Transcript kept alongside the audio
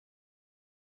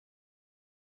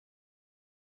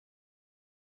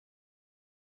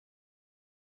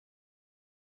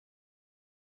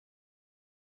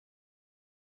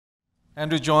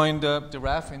Andrew joined the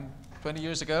RAF 20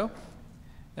 years ago,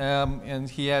 and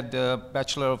he had a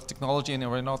Bachelor of Technology in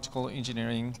Aeronautical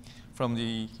Engineering from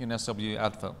the UNSW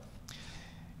ADFA.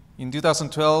 In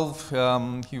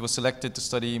 2012, he was selected to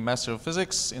study Master of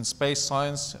Physics in Space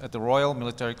Science at the Royal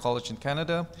Military College in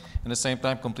Canada, and at the same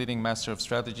time completing Master of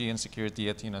Strategy and Security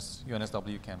at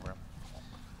UNSW Canberra.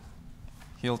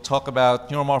 He'll talk about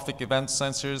neuromorphic event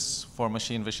sensors for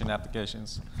machine vision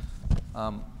applications.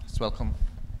 Let's welcome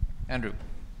Andrew.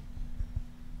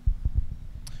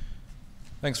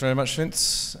 Thanks very much,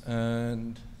 Vince.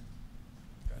 And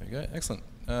there we go. Excellent.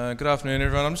 Good afternoon,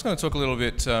 everyone. I'm just going to talk a little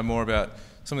bit more about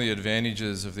some of the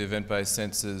advantages of the event-based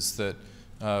sensors that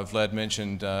Vlad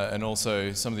mentioned, and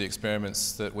also some of the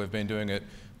experiments that we've been doing at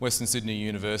Western Sydney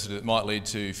University that might lead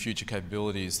to future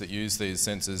capabilities that use these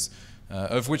sensors,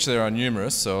 of which there are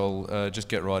numerous, so I'll just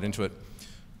get right into it.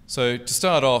 So to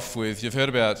start off with, you've heard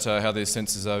about how these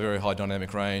sensors are very high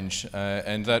dynamic range,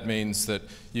 and that means that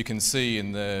you can see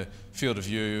in the field of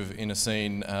view in a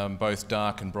scene both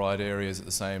dark and bright areas at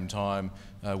the same time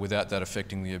without that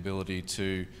affecting the ability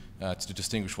to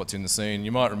distinguish what's in the scene.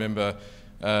 You might remember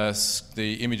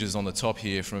the images on the top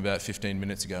here from about 15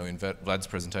 minutes ago in Vlad's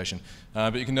presentation.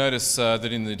 But you can notice that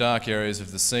in the dark areas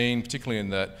of the scene, particularly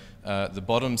in that the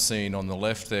bottom scene on the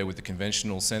left there with the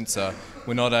conventional sensor,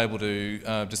 we're not able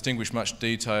to distinguish much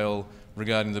detail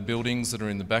regarding the buildings that are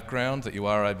in the background that you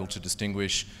are able to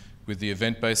distinguish with the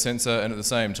event-based sensor, and at the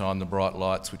same time the bright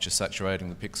lights which are saturating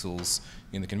the pixels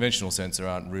in the conventional sensor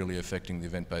aren't really affecting the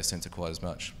event-based sensor quite as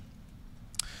much.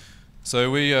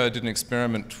 So we did an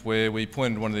experiment where we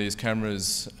pointed one of these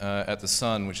cameras at the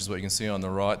sun, which is what you can see on the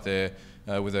right there,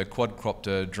 with a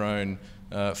quadcopter drone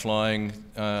flying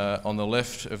on the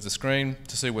left of the screen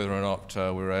to see whether or not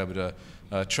we were able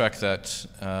to track that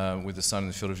with the sun in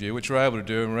the field of view, which we were able to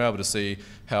do, and we were able to see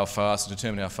how fast, to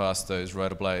determine how fast those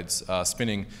rotor blades are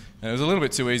spinning. And it was a little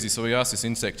bit too easy, so we asked this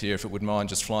insect here if it would mind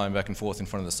just flying back and forth in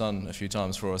front of the sun a few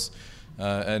times for us.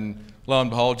 And lo and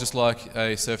behold, just like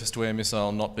a surface-to-air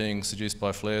missile not being seduced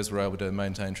by flares, we're able to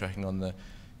maintain tracking on the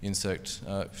insect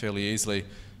fairly easily.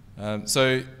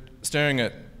 So staring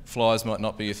at flies might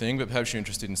not be your thing, but perhaps you're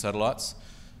interested in satellites.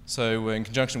 So in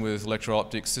conjunction with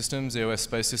Electro-Optic Systems, EOS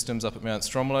Space Systems up at Mount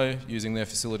Stromlo, using their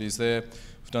facilities there,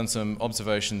 we've done some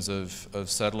observations of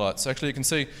satellites. Actually, you can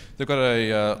see they've got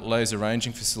a laser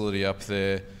ranging facility up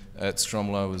there at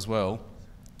Stromlo as well.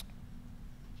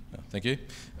 Oh, thank you.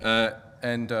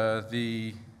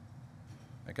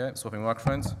 Okay, swapping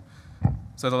microphones.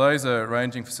 So the laser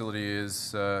ranging facility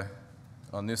is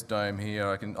on this dome here.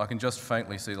 I can just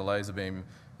faintly see the laser beam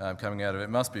coming out of it. It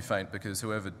must be faint because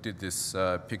whoever did this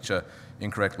picture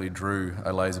incorrectly drew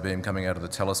a laser beam coming out of the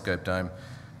telescope dome.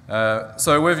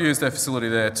 So we've used their facility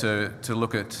there to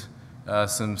look at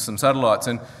some satellites.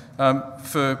 And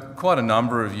for quite a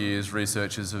number of years,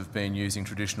 researchers have been using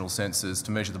traditional sensors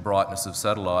to measure the brightness of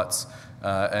satellites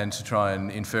and to try and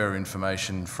infer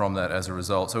information from that as a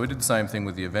result. So we did the same thing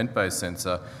with the event-based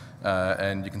sensor,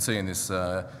 and you can see in this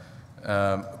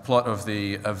plot of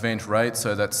the event rate,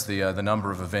 so that's the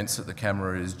number of events that the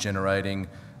camera is generating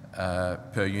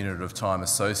per unit of time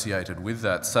associated with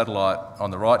that satellite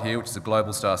on the right here, which is a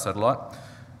global star satellite.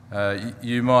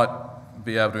 You might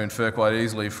be able to infer quite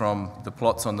easily from the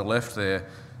plots on the left there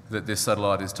that this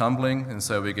satellite is tumbling, and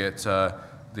so we get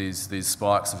these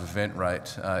spikes of event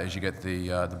rate as you get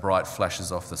the bright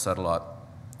flashes off the satellite.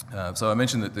 So I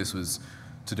mentioned that this was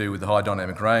to do with the high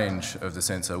dynamic range of the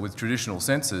sensor. With traditional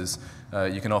sensors,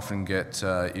 you can often get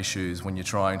issues when you're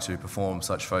trying to perform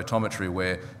such photometry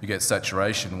where you get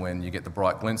saturation when you get the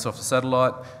bright glints off the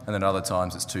satellite, and then other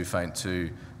times it's too faint to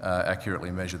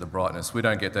accurately measure the brightness. We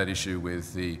don't get that issue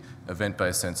with the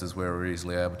event-based sensors where we're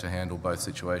easily able to handle both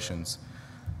situations.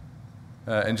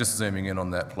 And just zooming in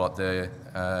on that plot there,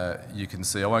 you can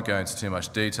see, I won't go into too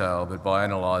much detail, but by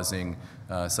analysing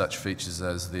such features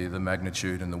as the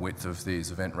magnitude and the width of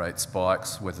these event rate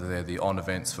spikes, whether they're the on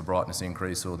events for brightness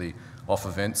increase or the off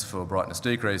events for brightness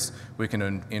decrease, we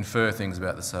can infer things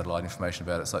about the satellite, information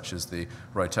about it, such as the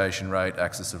rotation rate,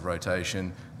 axis of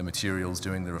rotation, the materials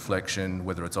doing the reflection,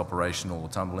 whether it's operational or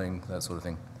tumbling, that sort of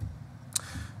thing.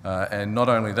 And not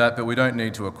only that, but we don't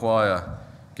need to acquire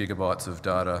gigabytes of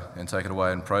data and take it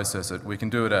away and process it. We can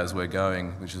do it as we're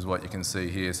going, which is what you can see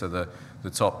here. So the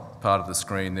top part of the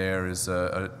screen there is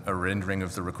a rendering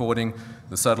of the recording.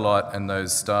 The satellite and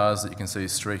those stars that you can see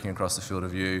streaking across the field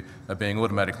of view are being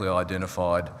automatically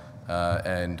identified,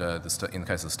 and in the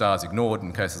case of the stars ignored, in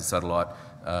the case of the satellite,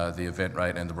 the event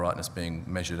rate and the brightness being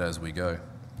measured as we go.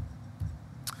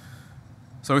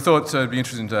 So we thought it'd be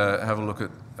interesting to have a look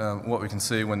at what we can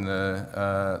see when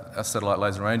a satellite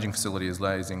laser ranging facility is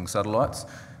lasing satellites.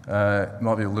 It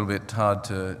might be a little bit hard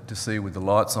to see with the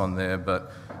lights on there,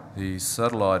 but the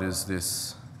satellite is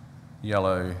this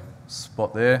yellow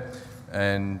spot there,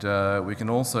 and we can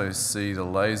also see the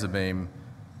laser beam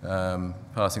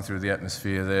passing through the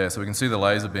atmosphere there. So we can see the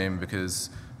laser beam because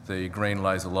the green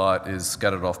laser light is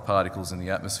scattered off particles in the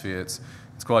atmosphere. It's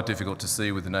quite difficult to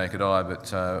see with the naked eye,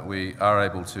 but we are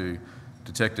able to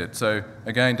detect it. So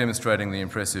again, demonstrating the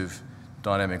impressive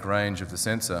dynamic range of the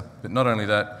sensor. But not only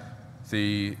that,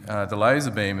 the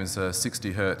laser beam is a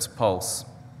 60 Hertz pulse,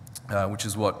 which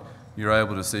is what you're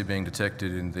able to see being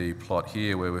detected in the plot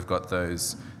here, where we've got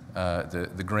those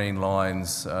the green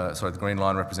lines. The green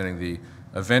line representing the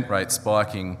event rate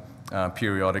spiking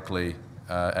periodically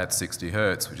at 60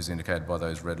 Hertz, which is indicated by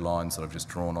those red lines that I've just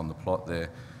drawn on the plot there.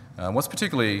 What's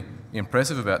particularly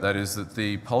impressive about that is that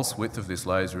the pulse width of this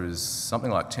laser is something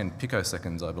like 10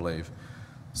 picoseconds, I believe.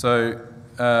 So,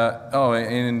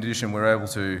 in addition, we're able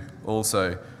to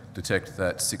also detect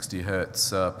that 60 Hertz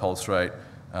pulse rate,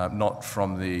 not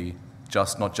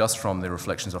just from the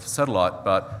reflections off the satellite,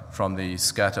 but from the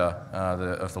scatter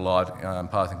of the light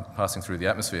passing through the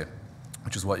atmosphere,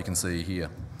 which is what you can see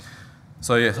here.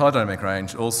 So yeah, high dynamic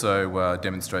range also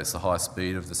demonstrates the high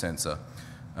speed of the sensor.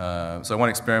 So one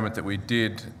experiment that we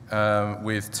did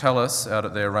with Thales out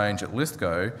at their range at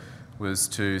Lithgow was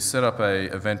to set up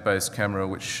a event-based camera,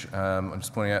 which I'm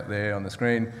just pointing out there on the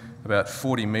screen, about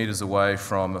 40 metres away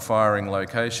from a firing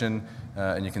location,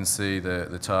 and you can see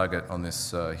the target on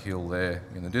this hill there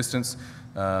in the distance,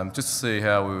 just to see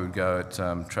how we would go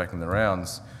at tracking the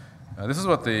rounds. This is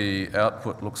what the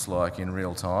output looks like in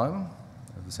real time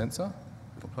of the sensor.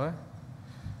 Little play.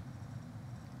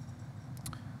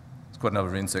 There's quite a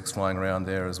number of insects flying around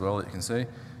there as well that you can see.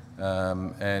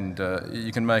 And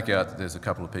you can make out that there's a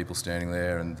couple of people standing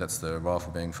there, and that's the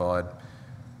rifle being fired.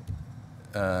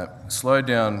 Slowed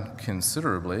down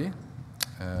considerably,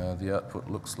 the output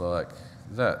looks like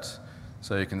that.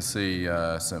 So you can see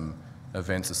some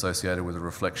events associated with a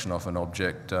reflection off an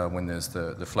object when there's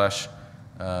the flash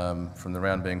from the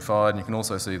round being fired. And you can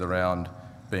also see the round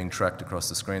being tracked across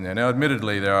the screen there. Now,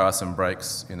 admittedly, there are some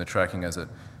breaks in the tracking as it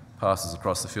passes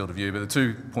across the field of view, but the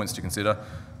 2 points to consider.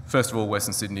 First of all,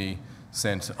 Western Sydney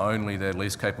sent only their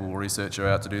least capable researcher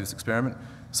out to do this experiment.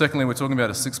 Secondly, we're talking about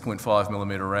a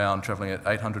 6.5mm round travelling at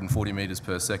 840 metres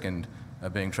per second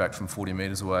being tracked from 40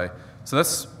 metres away. So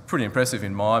that's pretty impressive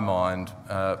in my mind,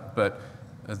 but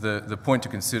the point to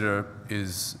consider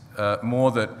is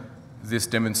more that this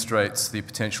demonstrates the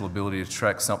potential ability to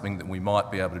track something that we might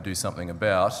be able to do something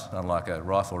about, unlike a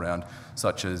rifle round,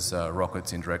 such as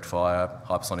rockets, indirect fire,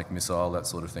 hypersonic missile, that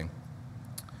sort of thing.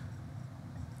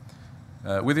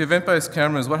 With the event-based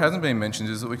cameras, what hasn't been mentioned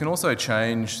is that we can also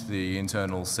change the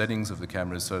internal settings of the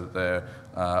cameras so that they're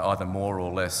either more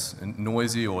or less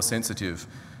noisy or sensitive.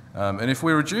 And if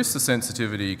we reduce the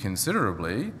sensitivity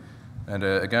considerably, and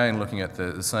again looking at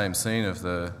the same scene of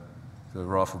the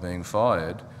rifle being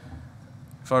fired,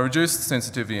 if I reduce the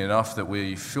sensitivity enough that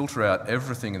we filter out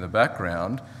everything in the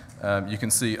background, you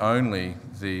can see only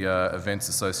the events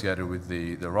associated with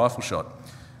the rifle shot.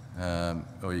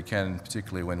 Or you can,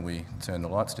 particularly when we turn the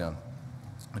lights down.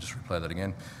 I'll just replay that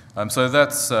again. So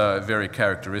that's very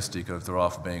characteristic of the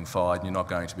rifle being fired. You're not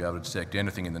going to be able to detect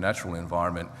anything in the natural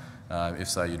environment if,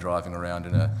 say, you're driving around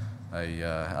in a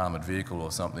armoured vehicle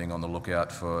or something on the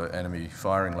lookout for enemy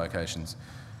firing locations.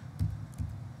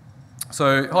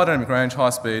 So high dynamic range, high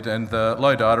speed, and the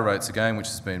low data rates again, which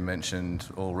has been mentioned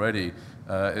already.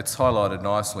 It's highlighted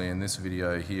nicely in this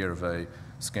video here of a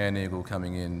scan eagle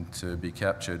coming in to be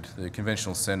captured. The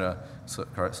conventional sensor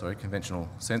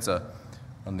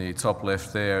on the top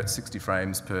left there at 60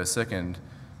 frames per second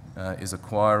is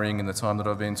acquiring, in the time that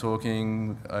I've been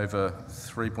talking, over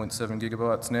 3.7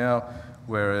 gigabytes now,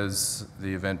 whereas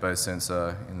the event-based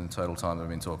sensor in the total time that I've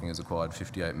been talking has acquired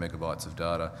 58 megabytes of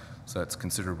data. So that's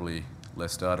considerably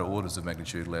less data, orders of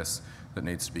magnitude less, that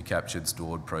needs to be captured,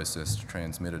 stored, processed,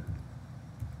 transmitted.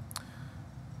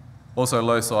 Also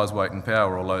low size, weight and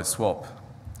power, or low swap.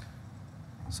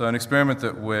 So an experiment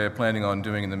that we're planning on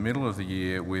doing in the middle of the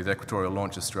year with Equatorial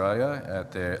Launch Australia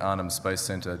at their Arnhem Space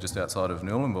Centre just outside of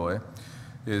Nhulunbuy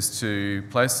is to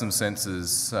place some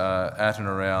sensors at and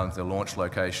around the launch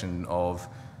location of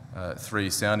 3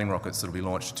 sounding rockets that will be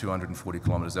launched at 240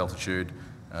 kilometres altitude.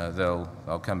 They'll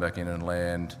come back in and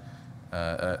land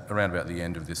around about the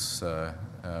end of this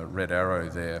red arrow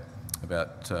there,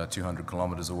 about 200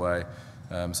 kilometres away.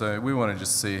 So we want to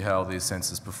just see how these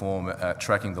sensors perform at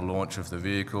tracking the launch of the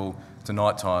vehicle. It's a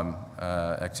nighttime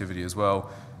activity as well.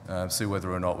 See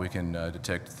whether or not we can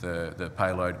detect the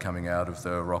payload coming out of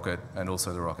the rocket, and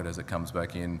also the rocket as it comes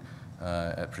back in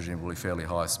at presumably fairly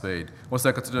high speed. What's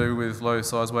that got to do with low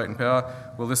size, weight and power?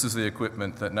 Well, this is the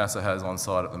equipment that NASA has on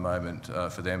site at the moment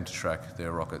for them to track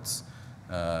their rockets.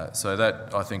 So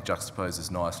that, I think,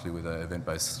 juxtaposes nicely with an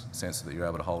event-based sensor that you're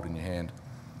able to hold in your hand,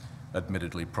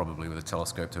 admittedly probably with a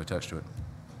telescope to attach to it.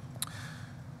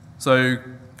 So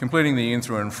completing the in,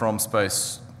 through and from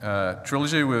space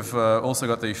trilogy, we've also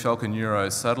got the Falcon Euro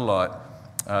satellite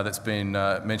that's been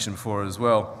mentioned before as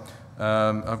well.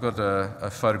 I've got a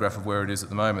photograph of where it is at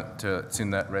the moment. It's in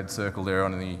that red circle there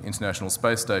on the International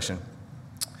Space Station.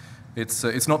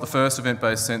 It's not the first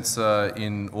event-based sensor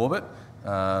in orbit.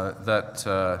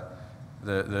 The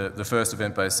first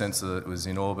event-based sensor that was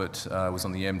in orbit was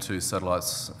on the M2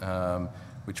 satellites,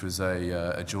 which was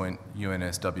a joint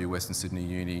UNSW Western Sydney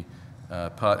Uni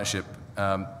partnership.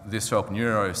 This Falcon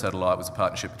Euro satellite was a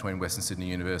partnership between Western Sydney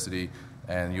University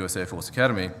and US Air Force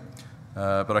Academy.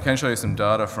 But I can show you some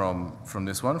data from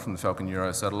this one, from the Falcon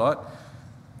Euro satellite.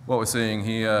 What we're seeing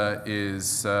here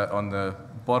is on the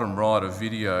bottom right a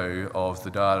video of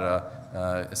the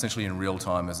data essentially in real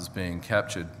time as it's being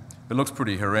captured. It looks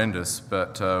pretty horrendous,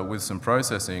 but with some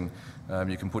processing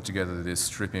you can put together this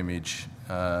strip image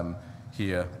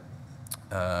here,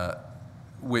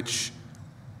 which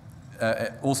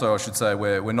also I should say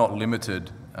we're not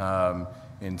limited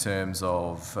in terms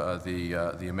of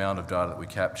the amount of data that we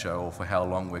capture or for how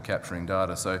long we're capturing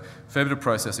data. So a fair bit of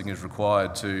processing is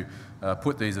required to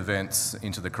put these events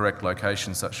into the correct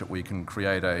location such that we can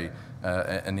create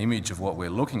an image of what we're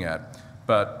looking at.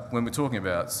 But when we're talking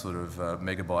about sort of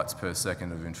megabytes per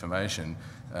second of information,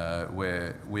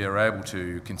 where we are able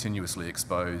to continuously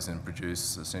expose and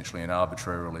produce essentially an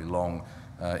arbitrarily long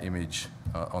image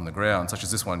on the ground, such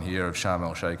as this one here of Sharm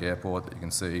el-Sheikh Airport that you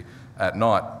can see at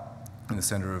night in the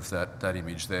centre of that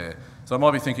image there. So I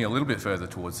might be thinking a little bit further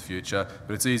towards the future,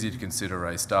 but it's easy to consider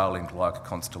a Starlink-like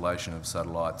constellation of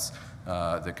satellites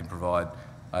that can provide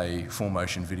a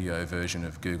full-motion video version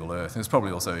of Google Earth. And it's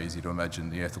probably also easy to imagine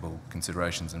the ethical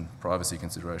considerations and privacy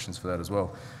considerations for that as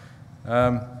well.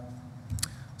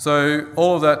 So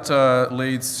all of that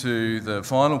leads to the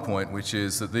final point, which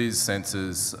is that these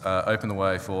sensors open the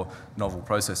way for novel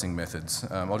processing methods.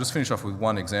 I'll just finish off with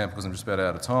one example because I'm just about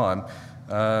out of time.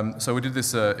 So we did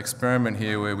this experiment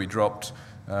here where we dropped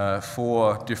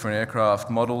 4 different aircraft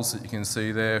models that you can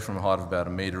see there from a height of about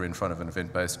 1 metre in front of an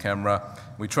event-based camera.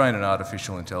 We trained an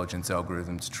artificial intelligence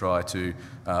algorithm to try to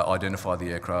identify the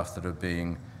aircraft that are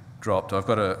being dropped. I've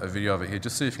got a video of it here.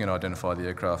 Just see if you can identify the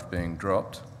aircraft being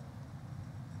dropped.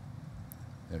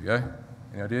 There we go.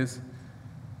 Any ideas?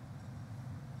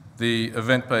 The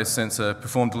event-based sensor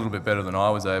performed a little bit better than I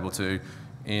was able to.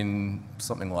 In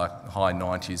something like high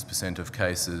 90% of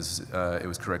cases, it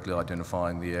was correctly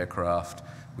identifying the aircraft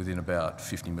within about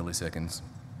 50 milliseconds.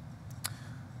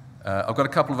 I've got a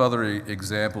couple of other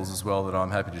examples as well that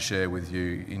I'm happy to share with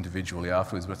you individually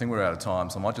afterwards, but I think we're out of time,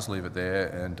 so I might just leave it there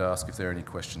and ask if there are any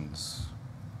questions.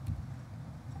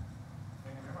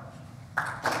 Thank you very much.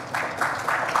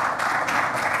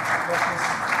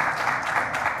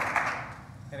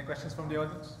 Any questions from the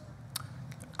audience?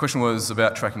 The question was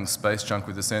about tracking space junk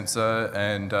with the sensor,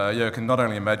 and yeah, I can not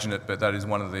only imagine it, but that is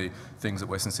one of the things that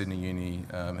Western Sydney Uni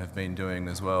have been doing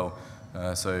as well.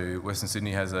 So Western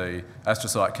Sydney has a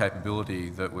astrocyte capability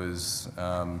that was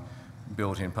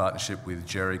built in partnership with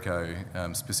Jericho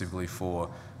specifically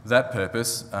for that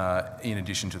purpose, in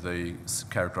addition to the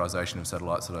characterisation of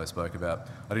satellites that I spoke about.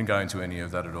 I didn't go into any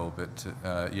of that at all, but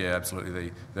yeah,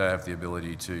 absolutely, they have the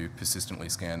ability to persistently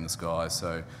scan the sky,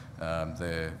 so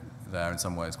they are in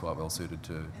some ways quite well suited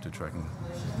to tracking.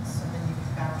 Collisions, and then you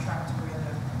can backtrack to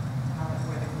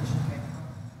where the collision came from.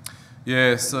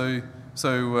 Yeah,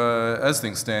 so as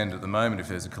things stand at the moment, if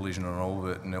there's a collision on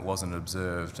orbit and it wasn't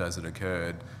observed as it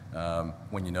occurred,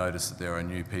 when you notice that there are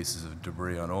new pieces of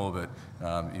debris on orbit,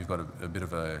 you've got a bit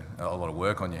of a lot of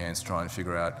work on your hands to try and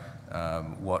figure out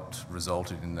what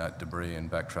resulted in that debris and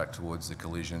backtrack towards the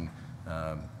collision.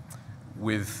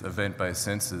 With event-based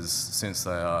sensors, since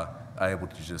they are able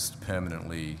to just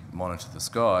permanently monitor the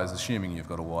skies, assuming you've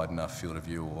got a wide enough field of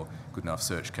view or good enough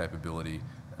search capability,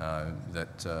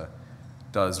 that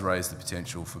does raise the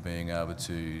potential for being able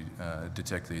to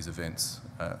detect these events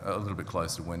a little bit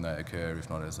closer to when they occur, if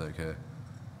not as they occur.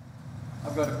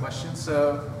 I've got a question.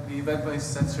 So the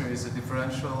event-based sensor is a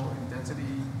differential intensity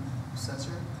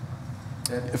sensor?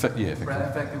 Effectively,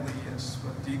 yes.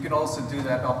 But you can also do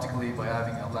that optically by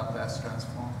having a Laplace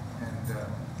transform. And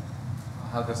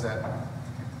how does that?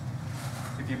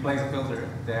 If you place a filter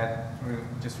that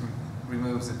just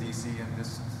removes the DC and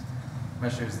just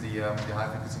measures the high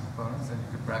frequency components, then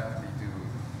you could practically do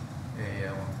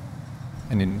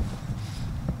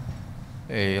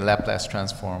a Laplace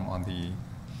transform on the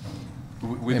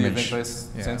with the image. event-based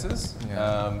Yeah. sensors.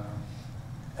 Yeah.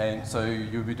 And so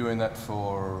you'll be doing that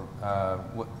for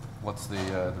what's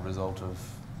the result of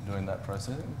doing that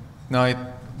processing? No,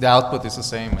 the output is the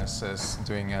same as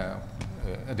doing a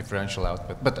differential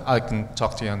output, but I can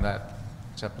talk to you on that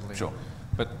separately. Sure.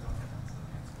 But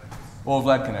Or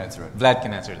Vlad can answer it. Vlad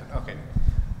can answer that. Okay.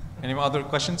 Any other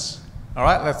questions? All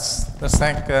right, let's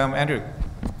thank Andrew.